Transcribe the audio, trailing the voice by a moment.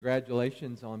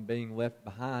Congratulations on being left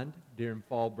behind during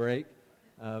fall break.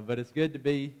 But it's good to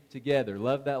be together.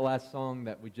 Love that last song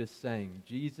that we just sang.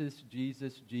 Jesus,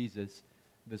 Jesus, Jesus,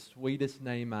 the sweetest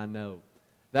name I know.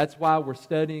 That's why we're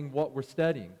studying what we're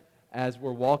studying as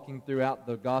we're walking throughout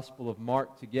the Gospel of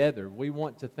Mark together. We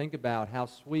want to think about how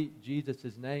sweet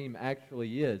Jesus' name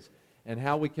actually is and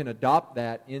how we can adopt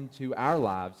that into our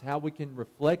lives, how we can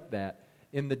reflect that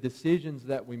in the decisions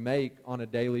that we make on a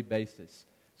daily basis.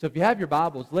 So if you have your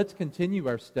Bibles, let's continue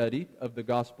our study of the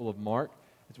Gospel of Mark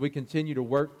as we continue to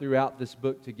work throughout this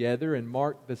book together in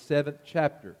Mark, the 7th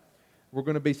chapter. We're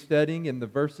going to be studying in the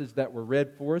verses that were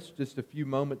read for us just a few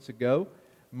moments ago.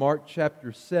 Mark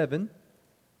chapter 7,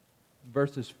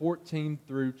 verses 14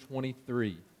 through 23.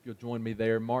 If you'll join me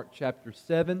there, Mark chapter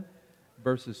 7,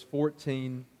 verses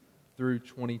 14 through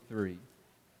 23.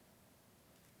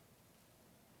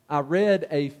 I read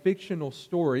a fictional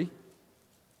story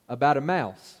about a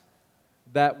mouse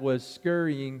that was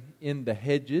scurrying in the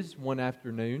hedges one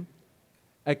afternoon.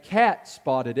 A cat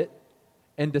spotted it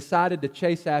and decided to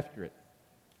chase after it.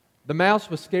 The mouse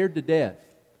was scared to death,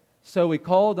 so he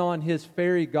called on his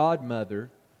fairy godmother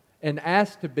and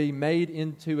asked to be made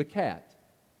into a cat.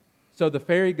 So the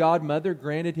fairy godmother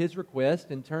granted his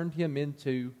request and turned him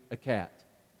into a cat.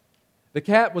 The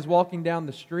cat was walking down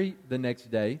the street the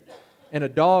next day, and a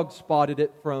dog spotted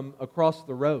it from across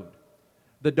the road.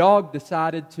 The dog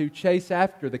decided to chase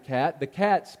after the cat. The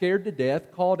cat, scared to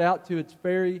death, called out to its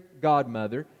fairy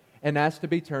godmother and asked to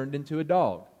be turned into a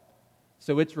dog.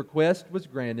 So its request was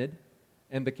granted,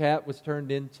 and the cat was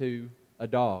turned into a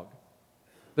dog.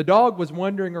 The dog was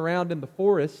wandering around in the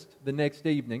forest the next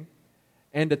evening,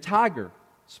 and a tiger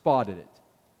spotted it,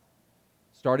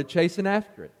 started chasing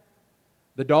after it.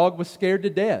 The dog was scared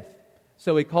to death,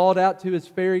 so he called out to his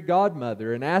fairy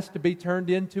godmother and asked to be turned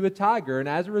into a tiger, and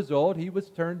as a result, he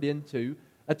was turned into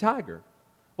a tiger.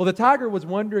 Well, the tiger was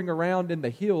wandering around in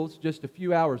the hills just a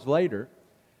few hours later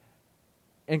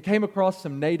and came across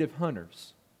some native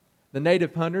hunters. The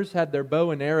native hunters had their bow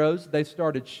and arrows. They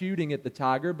started shooting at the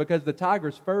tiger because the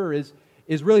tiger's fur is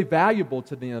really valuable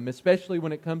to them, especially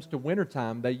when it comes to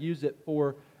wintertime. They use it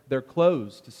for their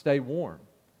clothes to stay warm.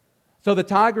 So the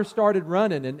tiger started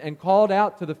running and called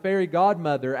out to the fairy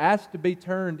godmother, asked to be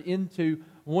turned into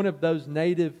one of those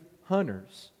native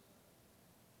hunters.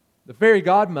 The fairy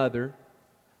godmother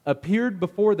appeared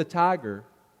before the tiger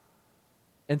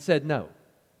and said, "No.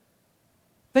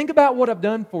 Think about what I've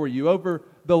done for you over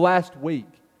the last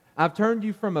week. I've turned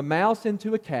you from a mouse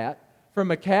into a cat, from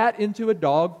a cat into a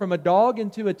dog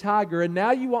into a tiger, and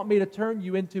now you want me to turn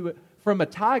you from a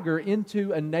tiger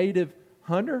into a native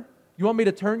hunter? You want me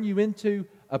to turn you into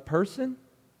a person?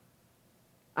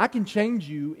 I can change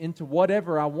you into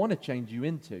whatever I want to change you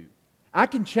into. I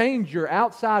can change your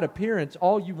outside appearance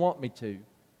all you want me to.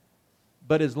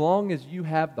 But as long as you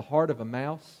have the heart of a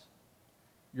mouse,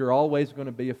 you're always going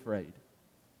to be afraid.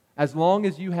 As long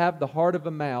as you have the heart of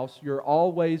a mouse, you're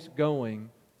always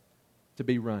going to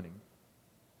be running."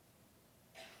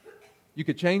 You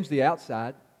could change the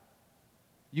outside.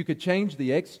 You could change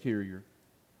the exterior.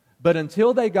 But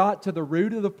until they got to the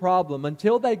root of the problem,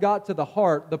 until they got to the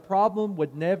heart, the problem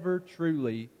would never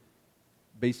truly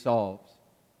be solved.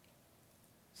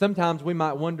 Sometimes we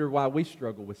might wonder why we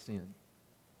struggle with sin.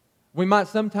 We might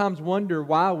sometimes wonder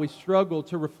why we struggle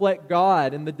to reflect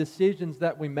God in the decisions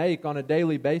that we make on a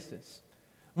daily basis.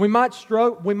 We might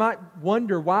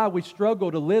wonder why we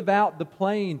struggle to live out the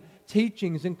plain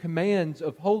teachings and commands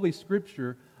of Holy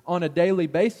Scripture on a daily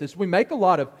basis. We make a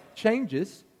lot of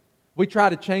changes. We try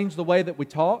to change the way that we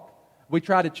talk. We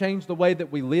try to change the way that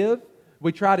we live.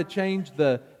 We try to change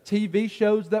the TV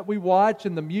shows that we watch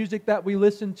and the music that we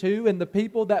listen to and the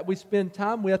people that we spend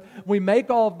time with. We make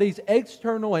all of these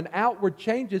external and outward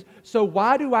changes. So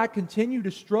why do I continue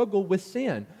to struggle with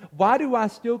sin? Why do I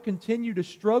still continue to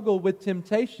struggle with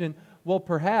temptation? Well,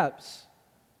 perhaps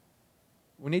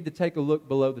we need to take a look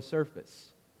below the surface.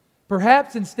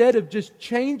 Perhaps instead of just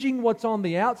changing what's on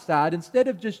the outside, instead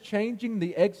of just changing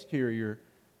the exterior,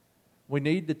 we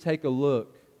need to take a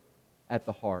look at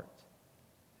the heart.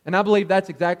 And I believe that's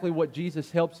exactly what Jesus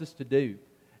helps us to do.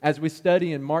 As we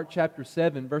study in Mark chapter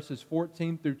 7, verses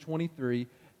 14 through 23,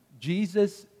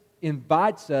 Jesus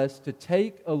invites us to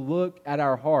take a look at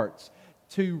our hearts,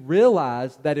 to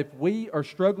realize that if we are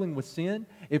struggling with sin,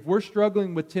 if we're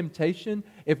struggling with temptation,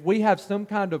 if we have some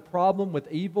kind of problem with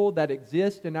evil that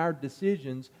exists in our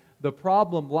decisions, the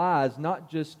problem lies not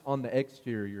just on the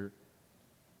exterior,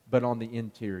 but on the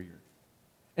interior.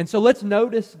 And so let's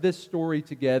notice this story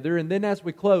together, and then as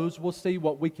we close, we'll see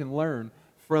what we can learn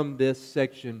from this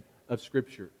section of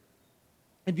Scripture.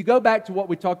 If you go back to what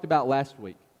we talked about last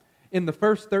week, In the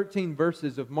first 13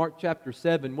 verses of Mark chapter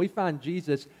 7, we find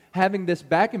Jesus having this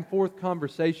back and forth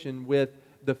conversation with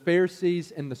the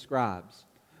Pharisees and the scribes.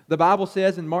 The Bible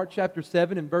says in Mark chapter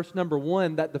 7 and verse number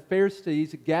 1 that the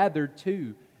Pharisees gathered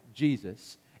to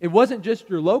Jesus. It wasn't just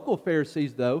your local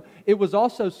Pharisees, though. It was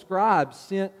also scribes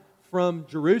sent from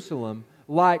Jerusalem,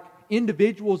 like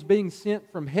individuals being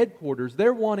sent from headquarters.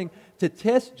 They're wanting to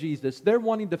test Jesus. They're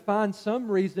wanting to find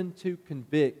some reason to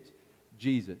convict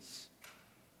Jesus.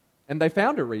 And they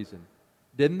found a reason,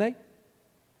 didn't they?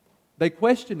 They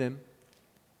questioned him.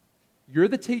 You're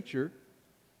the teacher.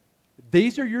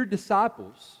 These are your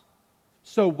disciples.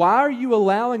 So why are you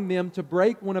allowing them to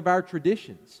break one of our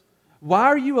traditions? Why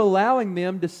are you allowing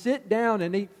them to sit down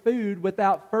and eat food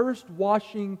without first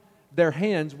washing their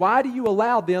hands? Why do you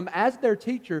allow them, as their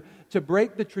teacher, to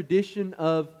break the tradition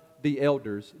of the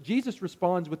elders? Jesus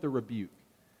responds with a rebuke.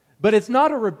 But it's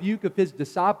not a rebuke of his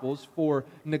disciples for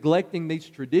neglecting these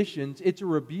traditions. It's a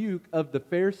rebuke of the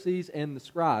Pharisees and the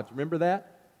scribes. Remember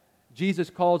that? Jesus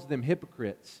calls them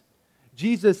hypocrites.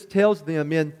 Jesus tells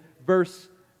them in verse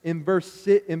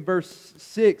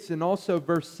 6 and also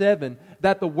verse 7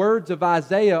 that the words of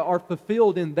Isaiah are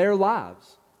fulfilled in their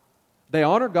lives. They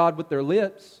honor God with their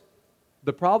lips.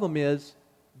 The problem is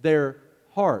their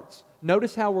hearts.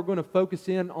 Notice how we're going to focus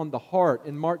in on the heart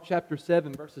in Mark chapter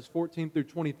 7, verses 14 through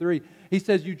 23. He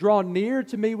says, "You draw near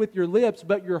to me with your lips,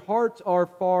 but your hearts are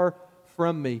far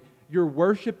from me. Your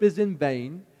worship is in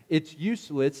vain. It's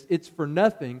useless. It's for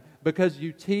nothing, because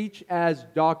you teach as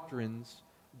doctrines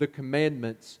the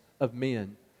commandments of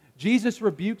men." Jesus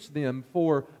rebukes them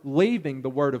for leaving the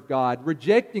Word of God,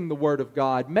 rejecting the Word of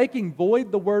God, making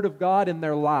void the Word of God in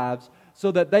their lives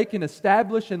so that they can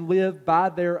establish and live by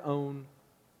their own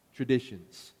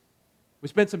traditions. We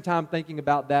spent some time thinking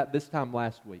about that this time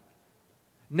last week.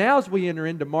 Now as we enter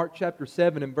into Mark chapter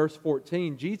 7 and verse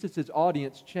 14, Jesus'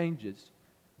 audience changes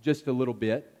just a little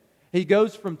bit. He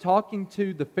goes from talking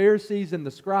to the Pharisees and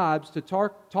the scribes to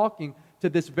talking to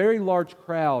this very large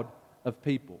crowd of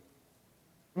people.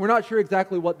 We're not sure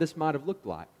exactly what this might have looked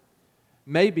like.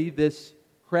 Maybe this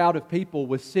crowd of people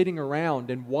was sitting around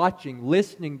and watching,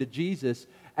 listening to Jesus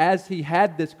as he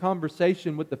had this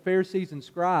conversation with the Pharisees and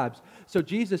scribes. So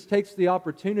Jesus takes the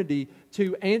opportunity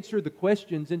to answer the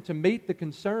questions and to meet the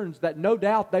concerns that no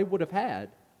doubt they would have had.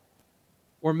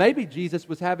 Or maybe Jesus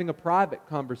was having a private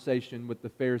conversation with the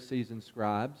Pharisees and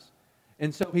scribes,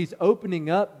 and so he's opening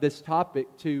up this topic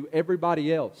to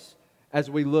everybody else as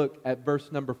we look at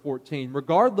verse number 14.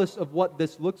 Regardless of what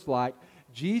this looks like,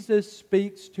 Jesus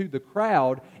speaks to the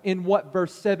crowd in what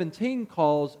verse 17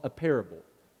 calls a parable.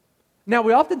 Now,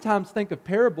 we oftentimes think of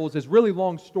parables as really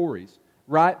long stories,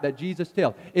 right, that Jesus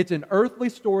tells. It's an earthly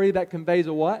story that conveys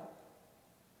a what?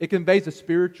 It conveys a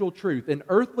spiritual truth. An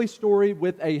earthly story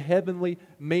with a heavenly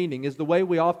meaning is the way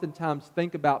we oftentimes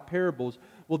think about parables.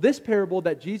 Well, this parable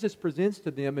that Jesus presents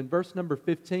to them in verse number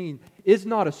 15 is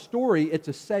not a story, it's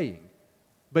a saying.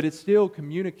 But it still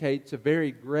communicates a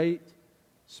very great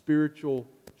spiritual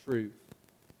truth.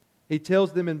 He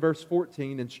tells them in verse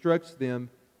 14, instructs them,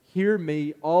 "Hear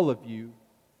me, all of you,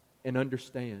 and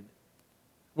understand."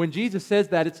 When Jesus says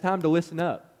that, it's time to listen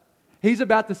up. He's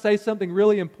about to say something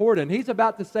really important. He's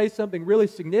about to say something really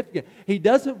significant. He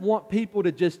doesn't want people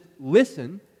to just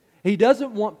listen. He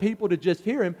doesn't want people to just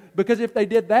hear him, because if they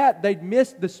did that, they'd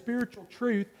miss the spiritual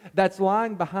truth that's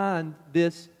lying behind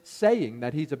this saying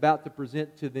that he's about to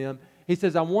present to them. He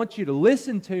says, I want you to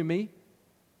listen to me,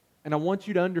 and I want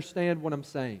you to understand what I'm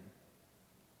saying.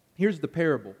 Here's the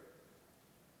parable.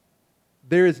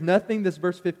 There is nothing, this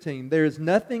verse 15, there is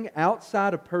nothing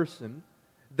outside a person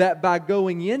that by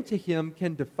going into him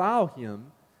can defile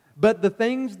him, but the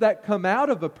things that come out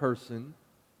of a person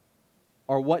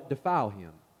are what defile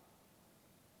him.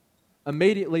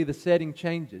 Immediately the setting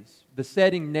changes. The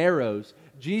setting narrows.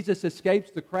 Jesus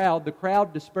escapes the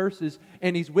crowd disperses,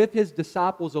 and he's with his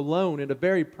disciples alone in a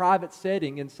very private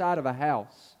setting inside of a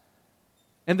house.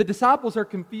 And the disciples are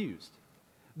confused.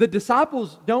 The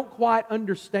disciples don't quite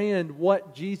understand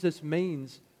what Jesus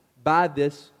means by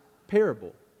this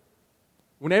parable.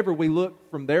 Whenever we look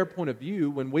from their point of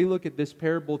view, when we look at this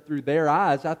parable through their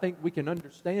eyes, I think we can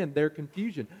understand their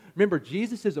confusion. Remember,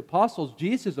 Jesus' apostles,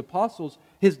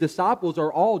 his disciples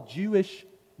are all Jewish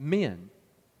men.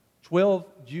 12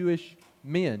 Jewish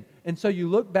men. And so you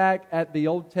look back at the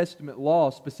Old Testament law,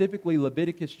 specifically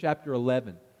Leviticus chapter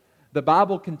 11. The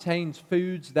Bible contains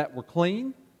foods that were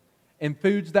clean and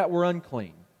foods that were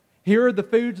unclean. Here are the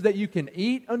foods that you can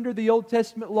eat under the Old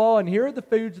Testament law, and here are the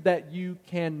foods that you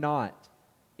cannot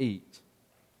eat.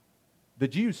 The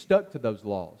Jews stuck to those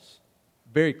laws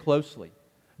very closely.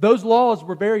 Those laws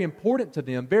were very important to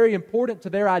them, very important to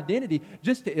their identity.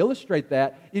 Just to illustrate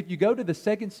that, if you go to the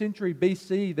 2nd century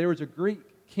BC, there was a Greek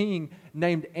king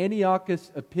named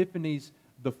Antiochus Epiphanes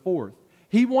IV.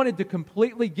 He wanted to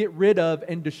completely get rid of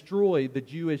and destroy the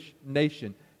Jewish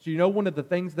nation. So you know one of the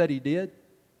things that he did?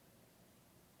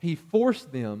 He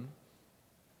forced them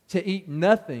to eat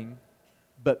nothing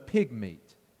but pig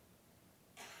meat,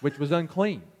 which was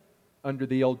unclean under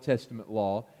the Old Testament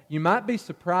law. You might be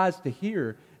surprised to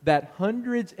hear that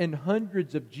hundreds and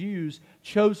hundreds of Jews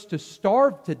chose to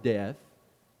starve to death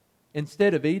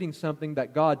instead of eating something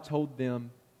that God told them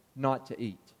not to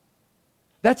eat.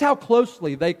 That's how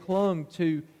closely they clung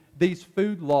to these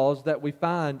food laws that we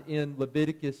find in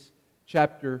Leviticus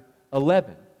chapter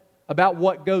 11 about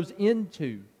what goes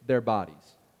into their bodies.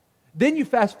 Then you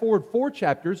fast forward 4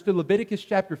 chapters to Leviticus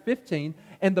chapter 15,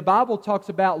 and the Bible talks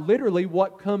about literally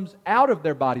what comes out of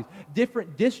their bodies,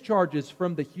 different discharges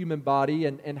from the human body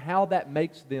and how that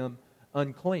makes them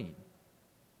unclean.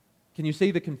 Can you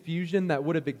see the confusion that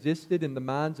would have existed in the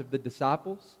minds of the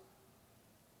disciples?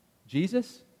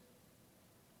 Jesus,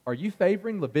 are you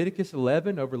favoring Leviticus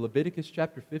 11 over Leviticus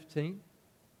chapter 15?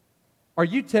 Are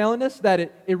you telling us that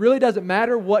it really doesn't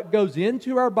matter what goes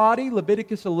into our body,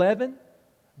 Leviticus 11,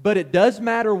 but it does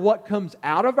matter what comes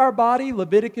out of our body,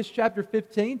 Leviticus chapter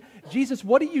 15? Jesus,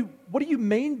 what do you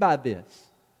mean by this?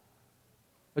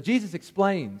 Well, Jesus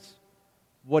explains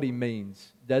what he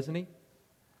means, doesn't he?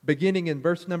 Beginning in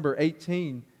verse number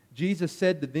 18, Jesus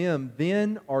said to them,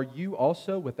 "Then are you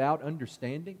also without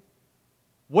understanding?"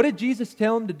 What did Jesus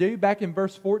tell them to do back in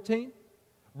verse 14?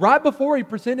 Right before he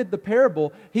presented the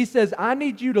parable, he says, I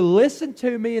need you to listen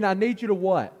to me and I need you to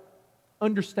what?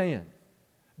 Understand.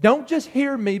 Don't just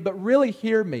hear me, but really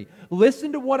hear me.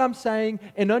 Listen to what I'm saying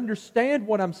and understand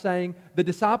what I'm saying. The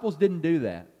disciples didn't do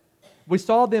that. We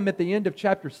saw them at the end of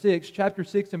chapter 6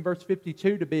 and verse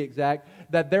 52 to be exact,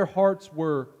 that their hearts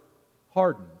were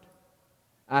hardened.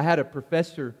 I had a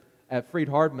professor at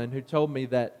Freed-Hardeman who told me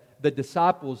that the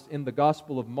disciples in the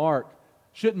Gospel of Mark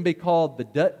shouldn't be called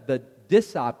the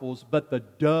disciples, but the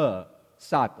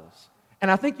disciples.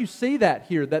 And I think you see that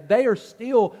here, that they are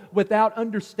still without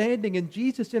understanding, and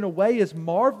Jesus in a way is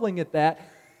marveling at that.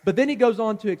 But then he goes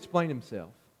on to explain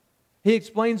himself. He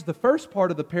explains the first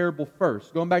part of the parable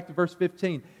first. Going back to verse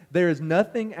 15, there is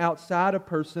nothing outside a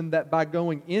person that by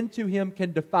going into him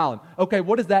can defile him. Okay,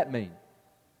 what does that mean?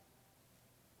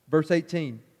 Verse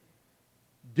 18,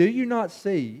 do you not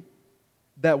see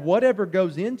that whatever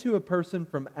goes into a person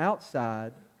from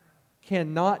outside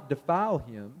cannot defile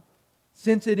him,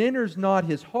 since it enters not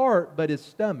his heart but his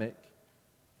stomach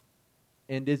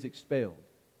and is expelled?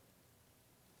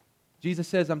 Jesus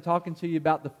says, I'm talking to you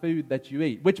about the food that you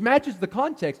eat, which matches the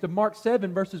context of Mark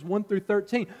 7, verses 1 through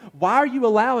 13. Why are you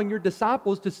allowing your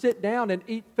disciples to sit down and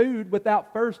eat food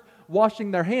without first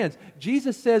washing their hands?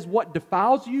 Jesus says what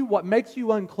defiles you, what makes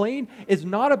you unclean, is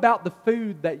not about the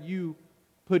food that you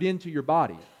put into your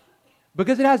body,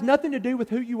 because it has nothing to do with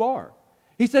who you are.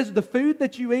 He says the food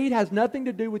that you eat has nothing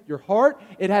to do with your heart.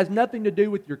 It has nothing to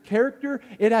do with your character.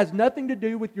 It has nothing to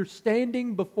do with your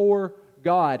standing before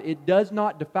God. It does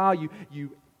not defile you.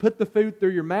 You put the food through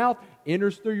your mouth,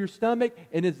 enters through your stomach,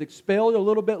 and is expelled a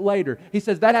little bit later. He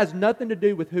says that has nothing to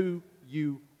do with who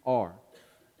you are.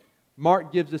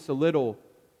 Mark gives us a little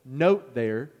note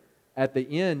there at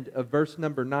the end of verse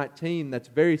number 19 that's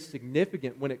very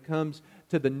significant when it comes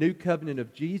to the new covenant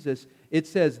of Jesus. It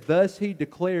says, thus he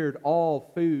declared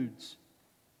all foods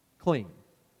clean.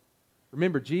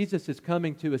 Remember, Jesus is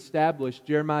coming to establish,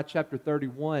 Jeremiah chapter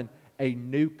 31, a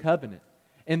new covenant.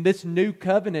 And this new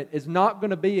covenant is not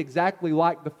going to be exactly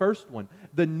like the first one.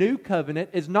 The new covenant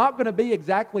is not going to be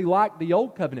exactly like the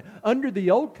old covenant. Under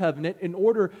the old covenant, in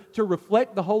order to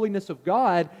reflect the holiness of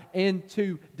God and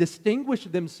to distinguish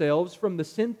themselves from the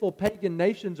sinful pagan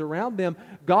nations around them,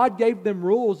 God gave them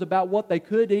rules about what they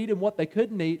could eat and what they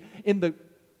couldn't eat. In the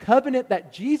covenant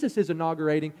that Jesus is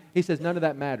inaugurating, He says none of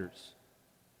that matters.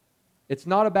 It's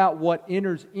not about what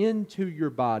enters into your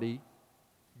body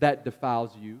that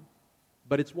defiles you,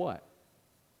 but it's what?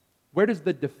 Where does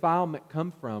the defilement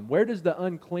come from? Where does the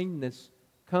uncleanness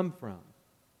come from?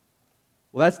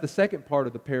 Well, that's the second part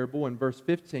of the parable in verse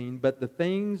 15. But the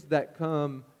things that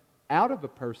come out of a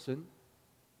person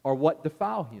are what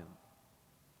defile him.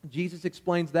 Jesus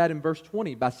explains that in verse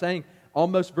 20 by saying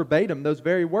almost verbatim those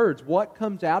very words. What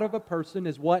comes out of a person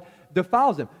is what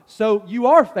defiles him. So you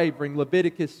are favoring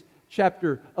Leviticus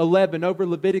chapter 11 over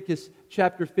Leviticus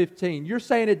chapter 15. You're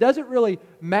saying it doesn't really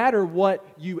matter what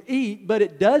you eat, but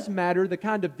it does matter the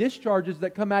kind of discharges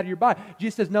that come out of your body.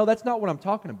 Jesus says, no, that's not what I'm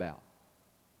talking about.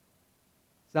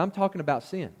 So I'm talking about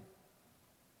sin.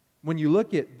 When you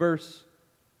look at verse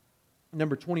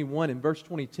number 21, in verse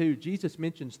 22, Jesus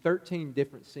mentions 13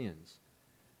 different sins.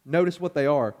 Notice what they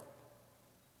are: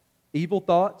 evil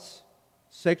thoughts,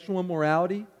 sexual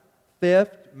immorality,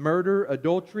 theft, murder,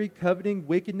 adultery, coveting,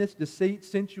 wickedness, deceit,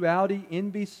 sensuality,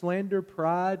 envy, slander,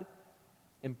 pride,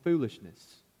 and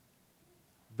foolishness.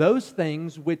 Those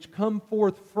things which come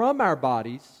forth from our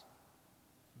bodies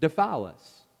defile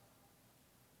us.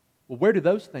 Well, where do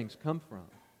those things come from?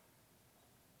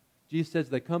 Jesus says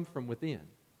they come from within.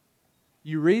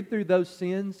 You read through those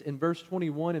sins in verse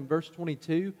 21 and verse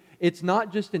 22. It's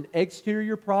not just an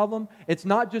exterior problem. It's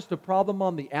not just a problem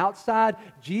on the outside.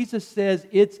 Jesus says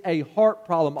it's a heart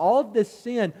problem. All of this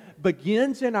sin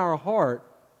begins in our heart.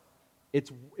 It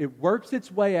works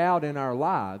its way out in our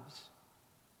lives,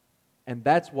 and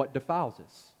that's what defiles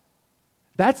us.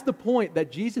 That's the point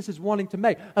that Jesus is wanting to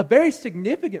make. A very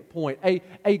significant point, a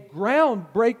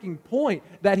groundbreaking point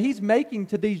that He's making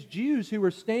to these Jews who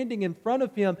are standing in front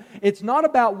of Him. It's not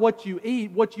about what you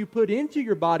eat, what you put into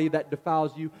your body that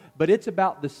defiles you, but it's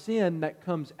about the sin that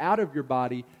comes out of your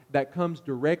body, that comes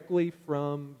directly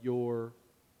from your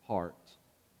heart.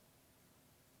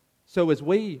 So as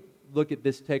we look at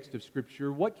this text of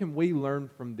Scripture, what can we learn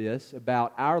from this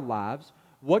about our lives?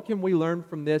 What can we learn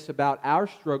from this about our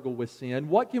struggle with sin?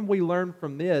 What can we learn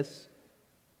from this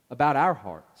about our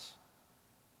hearts?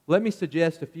 Let me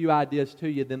suggest a few ideas to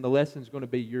you, then the lesson's going to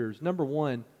be yours. Number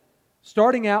one,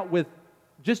 starting out with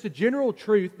just a general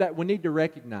truth that we need to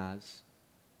recognize: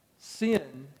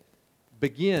 sin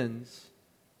begins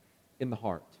in the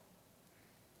heart.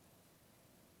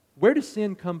 Where does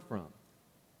sin come from?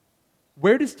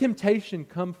 Where does temptation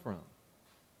come from?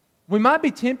 We might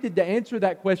be tempted to answer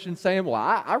that question saying, well,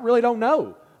 I really don't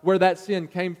know where that sin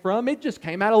came from. It just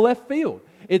came out of left field.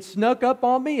 It snuck up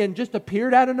on me and just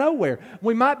appeared out of nowhere.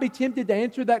 We might be tempted to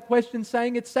answer that question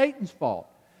saying it's Satan's fault.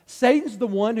 Satan's the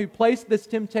one who placed this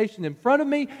temptation in front of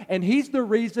me, and he's the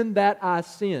reason that I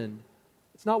sinned.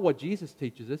 It's not what Jesus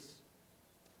teaches us.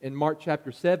 In Mark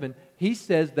chapter 7, He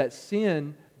says that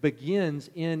sin begins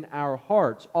in our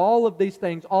hearts. All of these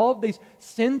things, all of these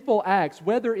sinful acts,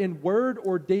 whether in word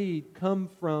or deed, come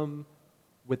from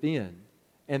within,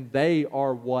 and they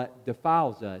are what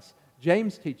defiles us.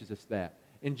 James teaches us that.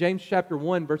 In James chapter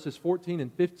 1, verses 14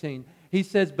 and 15, he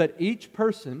says, but each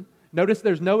person, notice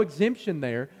there's no exemption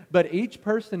there, but each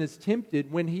person is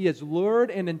tempted when he is lured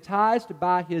and enticed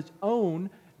by his own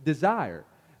desire.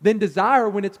 Then desire,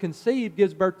 when it's conceived,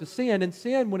 gives birth to sin, and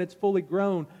sin, when it's fully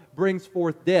grown, brings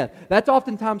forth death. That's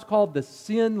oftentimes called the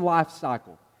sin life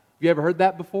cycle. Have you ever heard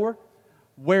that before?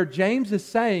 Where James is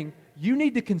saying, you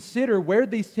need to consider where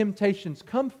these temptations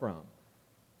come from.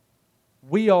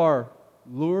 We are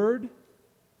lured,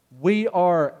 we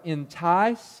are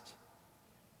enticed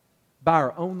by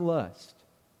our own lust,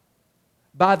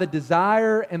 by the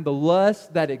desire and the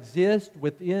lust that exist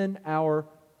within our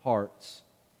hearts.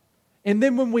 And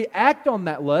then when we act on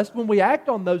that lust, when we act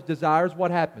on those desires, what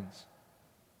happens?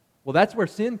 Well, that's where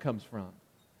sin comes from.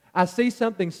 I see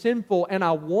something sinful and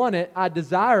I want it, I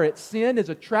desire it. Sin is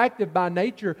attractive by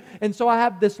nature, and so I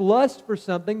have this lust for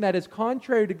something that is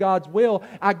contrary to God's will.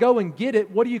 I go and get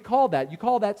it. What do you call that? You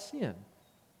call that sin.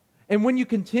 And when you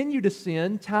continue to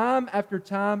sin time after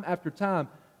time after time,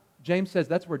 James says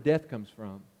that's where death comes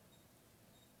from.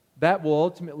 That will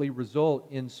ultimately result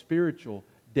in spiritual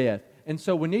death. And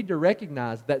so we need to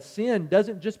recognize that sin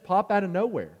doesn't just pop out of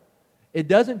nowhere. It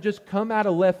doesn't just come out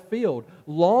of left field.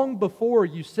 Long before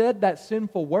you said that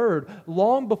sinful word,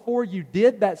 long before you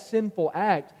did that sinful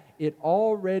act, it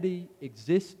already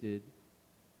existed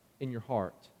in your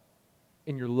heart,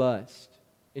 in your lust,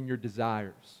 in your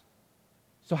desires.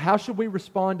 So how should we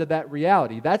respond to that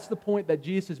reality? That's the point that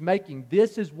Jesus is making.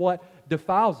 This is what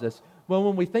defiles us. Well,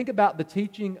 when we think about the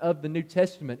teaching of the New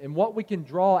Testament and what we can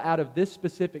draw out of this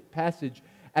specific passage,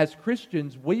 as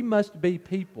Christians, we must be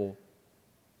people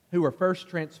who are first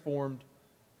transformed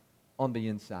on the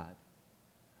inside.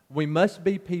 We must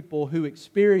be people who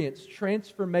experience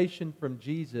transformation from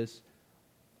Jesus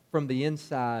from the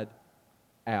inside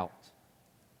out.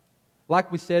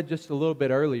 Like we said just a little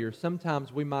bit earlier,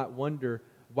 sometimes we might wonder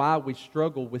why we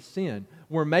struggle with sin.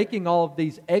 We're making all of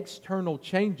these external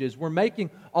changes. We're making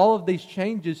all of these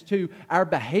changes to our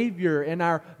behavior and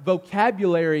our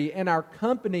vocabulary and our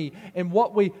company and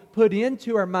what we put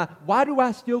into our mind. Why do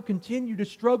I still continue to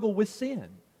struggle with sin?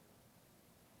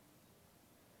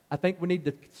 I think we need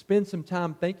to spend some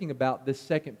time thinking about this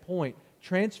second point.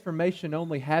 Transformation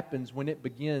only happens when it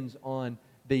begins on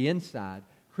the inside.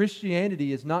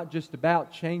 Christianity is not just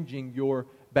about changing your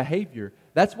behavior.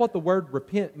 That's what the word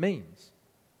repent means.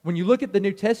 When you look at the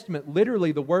New Testament,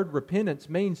 literally the word repentance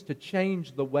means to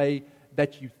change the way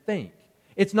that you think.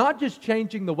 It's not just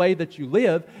changing the way that you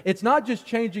live. It's not just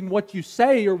changing what you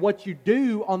say or what you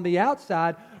do on the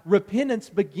outside. Repentance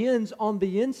begins on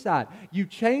the inside. You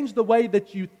change the way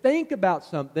that you think about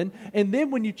something, and then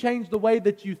when you change the way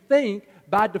that you think,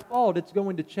 by default, it's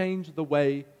going to change the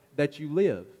way that you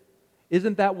live.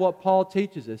 Isn't that what Paul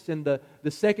teaches us in the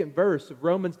second verse of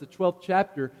Romans, the 12th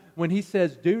chapter, when he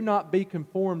says, "Do not be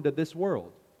conformed to this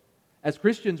world"? As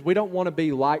Christians, we don't want to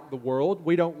be like the world.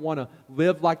 We don't want to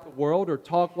live like the world or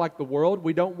talk like the world.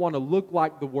 We don't want to look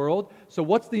like the world. So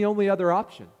what's the only other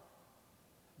option?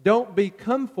 Don't be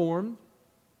conformed,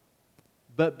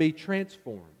 but be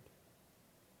transformed.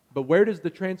 But where does the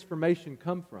transformation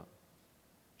come from?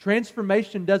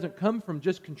 Transformation doesn't come from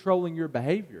just controlling your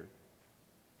behavior.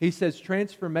 He says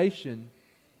transformation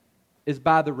is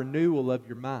by the renewal of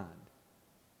your mind.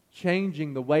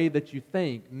 Changing the way that you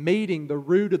think, meeting the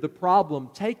root of the problem,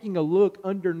 taking a look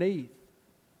underneath.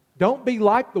 Don't be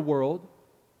like the world,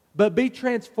 but be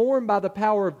transformed by the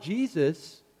power of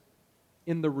Jesus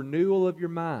in the renewal of your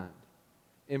mind.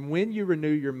 And when you renew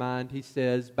your mind, he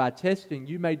says, by testing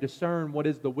you may discern what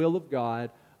is the will of God,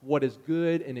 what is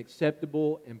good and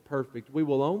acceptable and perfect. We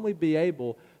will only be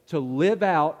able to live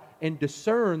out and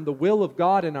discern the will of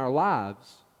God in our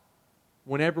lives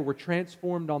whenever we're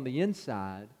transformed on the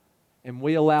inside and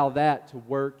we allow that to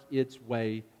work its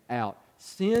way out.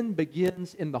 Sin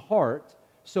begins in the heart.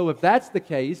 So if that's the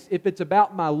case, if it's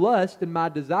about my lust and my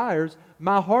desires,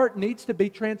 my heart needs to be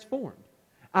transformed.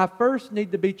 I first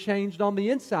need to be changed on the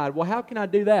inside. Well, how can I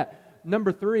do that?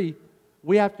 Number 3,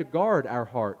 we have to guard our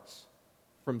hearts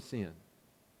from sin.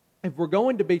 If we're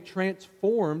going to be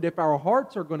transformed, if our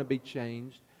hearts are going to be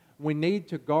changed, we need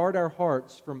to guard our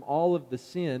hearts from all of the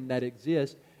sin that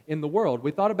exists in the world.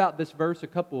 We thought about this verse a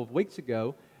couple of weeks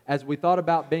ago as we thought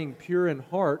about being pure in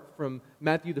heart from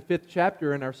Matthew the 5th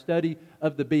chapter in our study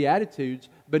of the Beatitudes.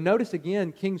 But notice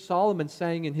again, King Solomon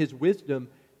saying in his wisdom,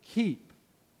 keep.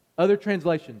 Other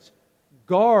translations,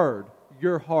 guard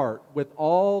your heart with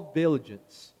all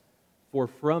diligence, for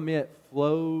from it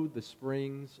flow the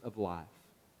springs of life.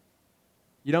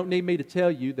 You don't need me to tell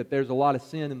you that there's a lot of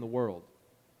sin in the world.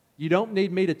 You don't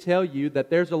need me to tell you that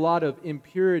there's a lot of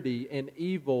impurity and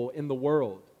evil in the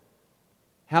world.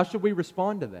 How should we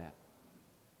respond to that?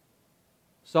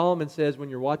 Solomon says when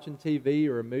you're watching TV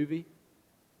or a movie,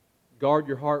 guard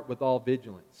your heart with all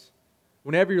vigilance.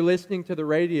 Whenever you're listening to the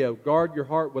radio, guard your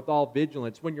heart with all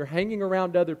vigilance. When you're hanging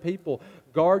around other people,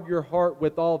 guard your heart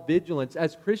with all vigilance.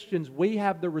 As Christians, we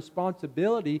have the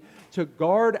responsibility to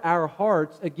guard our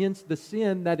hearts against the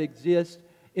sin that exists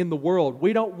in the world.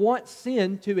 We don't want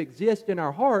sin to exist in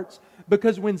our hearts,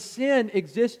 because when sin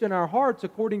exists in our hearts,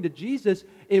 according to Jesus,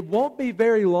 it won't be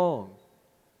very long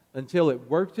until it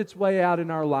works its way out in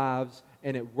our lives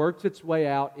and it works its way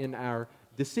out in our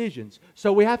decisions.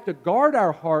 So we have to guard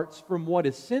our hearts from what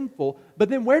is sinful, but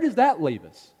then where does that leave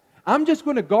us? I'm just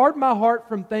going to guard my heart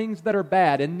from things that are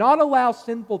bad and not allow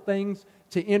sinful things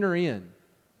to enter in.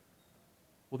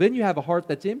 Well, then you have a heart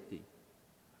that's empty.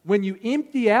 When you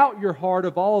empty out your heart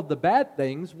of all of the bad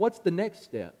things, what's the next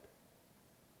step?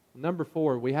 Number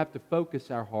 4, we have to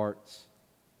focus our hearts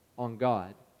on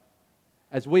God.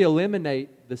 As we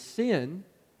eliminate the sin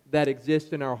that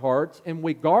exists in our hearts and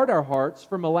we guard our hearts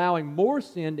from allowing more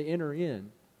sin to enter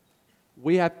in,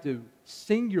 we have to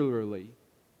singularly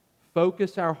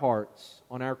focus our hearts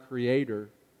on our Creator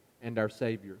and our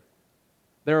Savior.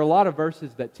 There are a lot of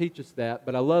verses that teach us that,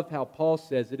 but I love how Paul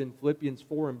says it in Philippians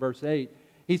 4 and verse 8.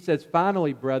 He says,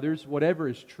 finally, brothers, whatever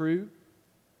is true,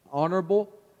 honorable,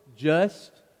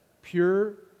 just,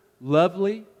 pure,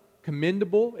 lovely,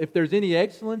 commendable, if there's any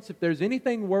excellence, if there's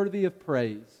anything worthy of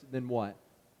praise, then what?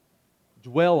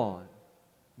 Dwell on,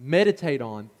 meditate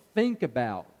on, think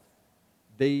about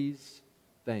these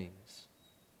things.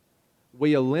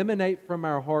 We eliminate from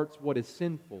our hearts what is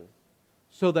sinful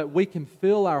so that we can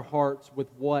fill our hearts with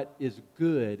what is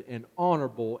good and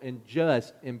honorable and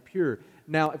just and pure.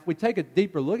 Now, if we take a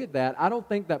deeper look at that, I don't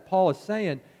think that Paul is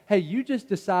saying, hey, you just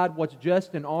decide what's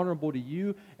just and honorable to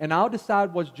you, and I'll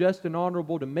decide what's just and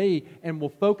honorable to me, and we'll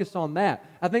focus on that.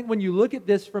 I think when you look at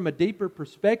this from a deeper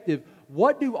perspective,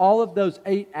 what do all of those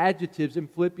 8 adjectives in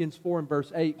Philippians 4 and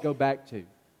verse 8 go back to?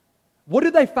 What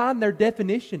do they find their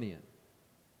definition in?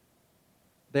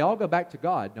 They all go back to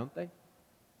God, don't they?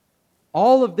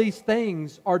 All of these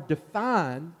things are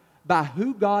defined by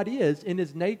who God is in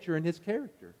His nature and His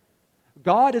character.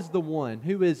 God is the one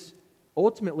who is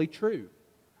ultimately true.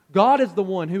 God is the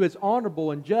one who is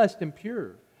honorable and just and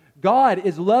pure. God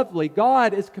is lovely.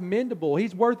 God is commendable.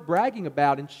 He's worth bragging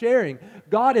about and sharing.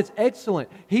 God is excellent.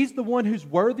 He's the one who's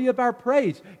worthy of our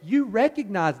praise. You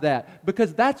recognize that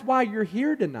because that's why you're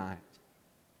here tonight.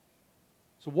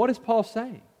 So what is Paul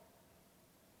saying?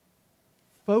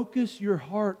 Focus your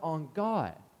heart on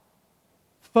God.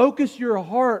 Focus your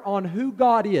heart on who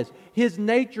God is, His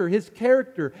nature, His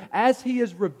character, as He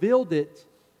has revealed it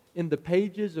in the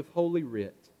pages of Holy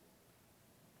Writ.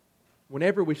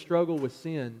 Whenever we struggle with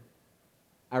sin,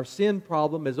 our sin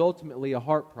problem is ultimately a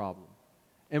heart problem.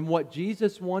 And what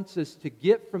Jesus wants us to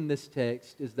get from this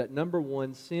text is that, number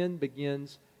one, sin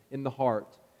begins in the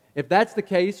heart. If that's the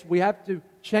case, we have to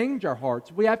change our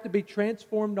hearts. We have to be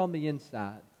transformed on the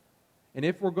inside. And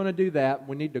if we're going to do that,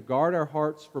 we need to guard our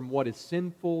hearts from what is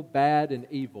sinful, bad, and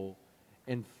evil,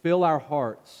 and fill our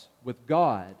hearts with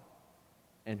God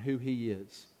and who He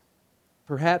is.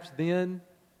 Perhaps then,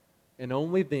 and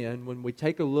only then, when we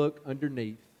take a look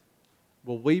underneath,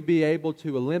 will we be able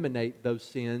to eliminate those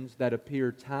sins that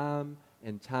appear time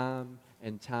and time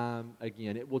and time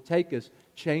again. It will take us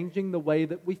changing the way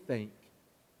that we think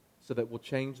so that we'll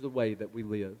change the way that we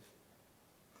live.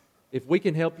 If we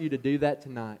can help you to do that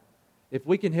tonight, if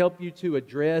we can help you to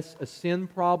address a sin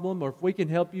problem, or if we can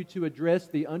help you to address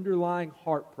the underlying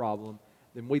heart problem,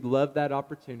 then we'd love that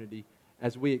opportunity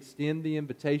as we extend the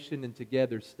invitation and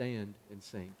together stand and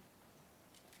sing.